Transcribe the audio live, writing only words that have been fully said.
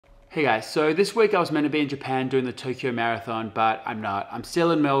Hey guys, so this week I was meant to be in Japan doing the Tokyo Marathon, but I'm not. I'm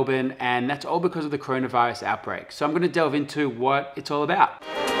still in Melbourne, and that's all because of the coronavirus outbreak. So I'm going to delve into what it's all about.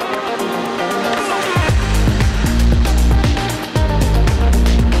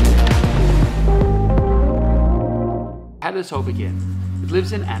 How did this all begin? It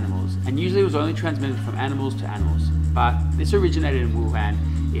lives in animals, and usually it was only transmitted from animals to animals. But this originated in Wuhan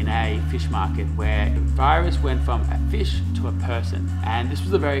in a fish market where the virus went from a fish to a person. And this was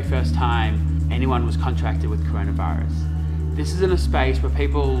the very first time anyone was contracted with coronavirus. This is in a space where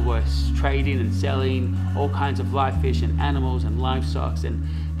people were trading and selling all kinds of live fish and animals and livestock, and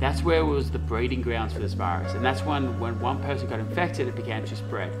that's where was the breeding grounds for this virus. And that's when one person got infected, it began to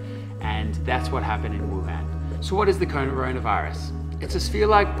spread. And that's what happened in Wuhan. So what is the coronavirus? It's a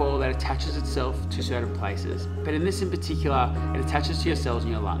sphere-like ball that attaches itself to certain places, but in this in particular, it attaches to your cells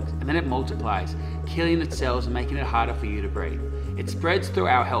in your lungs, and then it multiplies, killing its cells and making it harder for you to breathe. It spreads through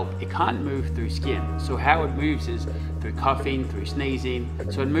our help. It can't move through skin, so how it moves is through coughing, through sneezing,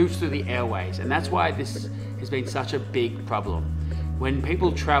 so it moves through the airways, and that's why this has been such a big problem. When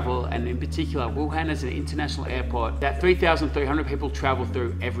people travel, and in particular Wuhan is an international airport that 3,300 people travel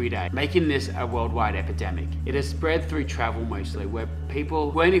through every day, making this a worldwide epidemic. It has spread through travel mostly, where people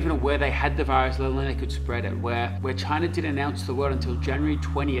weren't even aware they had the virus, let alone they could spread it, where China didn't announce to the world until January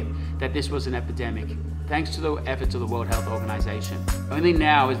 20th that this was an epidemic, thanks to the efforts of the World Health Organization. Only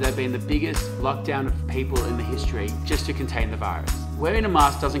now has there been the biggest lockdown of people in the history just to contain the virus. Wearing a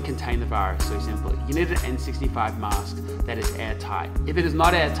mask doesn't contain the virus so simply. You need an N95 mask that is airtight. If it is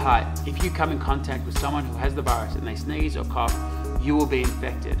not airtight, if you come in contact with someone who has the virus and they sneeze or cough, you will be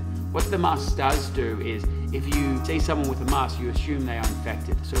infected. What the mask does do is, if you see someone with a mask, you assume they are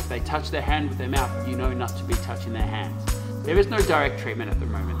infected. So if they touch their hand with their mouth, you know not to be touching their hands. There is no direct treatment at the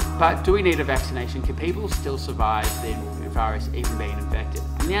moment. But do we need a vaccination? Can people still survive the virus even being infected?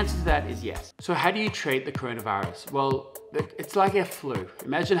 And the answer to that is yes. So how do you treat the coronavirus? Well, it's like a flu.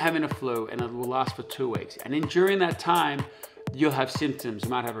 Imagine having a flu and it will last for 2 weeks. And then during that time, you'll have symptoms. You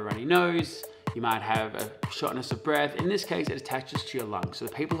might have a runny nose, you might have a shortness of breath. In this case, it attaches to your lungs. So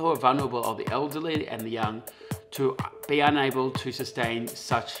the people who are vulnerable are the elderly and the young to be unable to sustain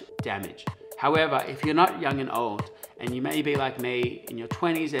such damage. However, if you're not young and old, and you may be like me in your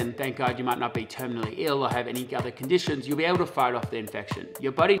 20s, and thank God you might not be terminally ill or have any other conditions, you'll be able to fight off the infection.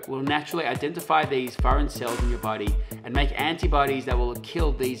 Your body will naturally identify these foreign cells in your body and make antibodies that will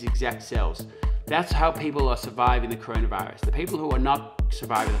kill these exact cells. That's how people are surviving the coronavirus. The people who are not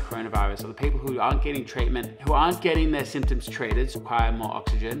surviving the coronavirus are the people who aren't getting treatment, who aren't getting their symptoms treated, require more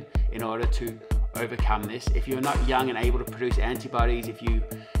oxygen in order to overcome this. If you're not young and able to produce antibodies, if you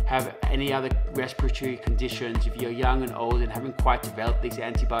have any other respiratory conditions, if you're young and old and haven't quite developed this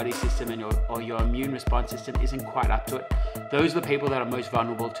antibody system or your immune response system isn't quite up to it, those are the people that are most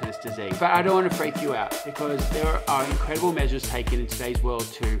vulnerable to this disease. But I don't want to freak you out, because there are incredible measures taken in today's world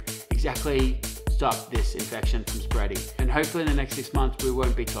to exactly stop this infection from spreading. And hopefully in the next 6 months we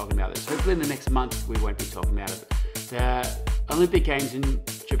won't be talking about this. Hopefully in the next month we won't be talking about it. The Olympic Games in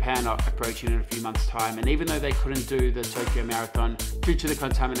Japan are approaching in a few months' time, and even though they couldn't do the Tokyo Marathon due to the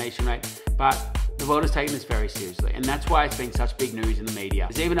contamination rate, but the world is taking this very seriously, and that's why it's been such big news in the media.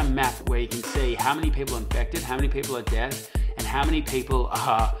 There's even a map where you can see how many people are infected, how many people are dead, and how many people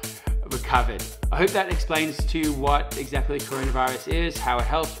are recovered. I hope that explains to you what exactly coronavirus is, how it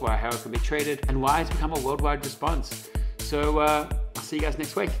helps, how it can be treated, and why it's become a worldwide response. So I'll see you guys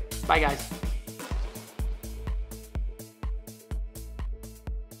next week. Bye guys.